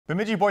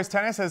Bemidji boys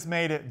tennis has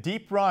made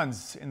deep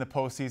runs in the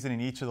postseason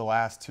in each of the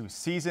last two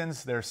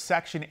seasons. Their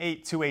Section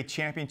 8 2A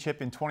championship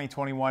in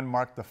 2021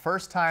 marked the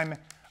first time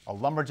a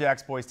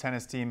Lumberjacks boys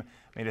tennis team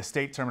made a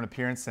state tournament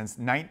appearance since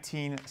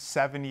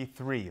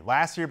 1973.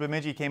 Last year,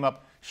 Bemidji came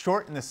up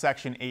short in the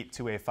Section 8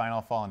 2A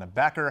final, falling to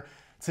Becker.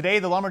 Today,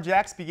 the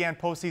Lumberjacks began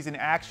postseason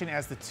action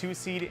as the 2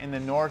 seed in the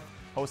North,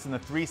 hosting the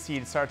 3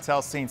 seed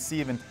Sartell-St.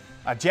 Stephen.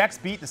 Jacks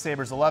beat the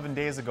Sabres 11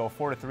 days ago,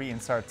 4-3 in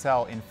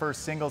Sartell. In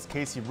first singles,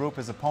 Casey Roop,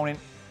 his opponent,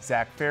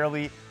 Zach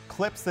Fairley,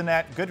 clips the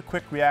net. Good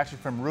quick reaction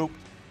from Roop,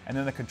 and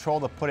then the control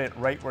to put it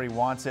right where he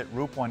wants it.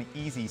 Roop won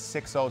easy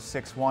 6-0,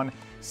 6-1.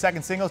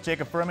 Second singles,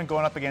 Jacob Furman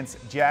going up against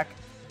Jack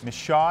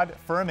Michaud.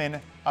 Furman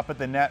up at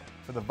the net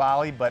for the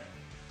volley, but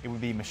it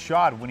would be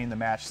Michaud winning the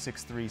match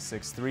 6-3,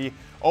 6-3.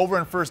 Over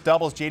in first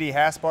doubles, J.D.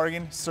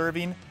 Hasbargen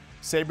serving.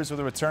 Sabres with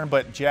a return,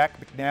 but Jack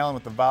McNallen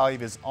with the volley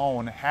of his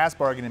own.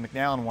 Hasbargen and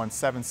McNallen won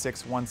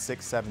 7-6,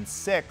 1-6,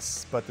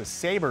 7-6, but the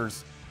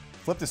Sabres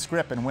flipped the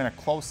script and win a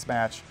close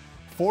match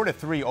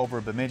 4-3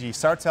 over Bemidji.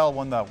 Sartell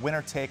won the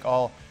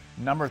winner-take-all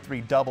number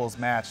 3 doubles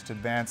match to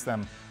advance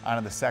them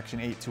onto the Section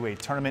 8 2A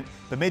tournament.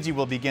 Bemidji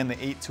will begin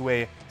the 8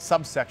 2A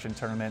subsection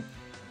tournament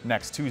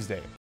next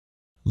Tuesday.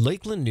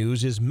 Lakeland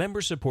News is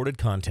member-supported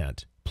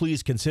content.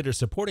 Please consider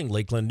supporting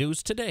Lakeland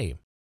News today.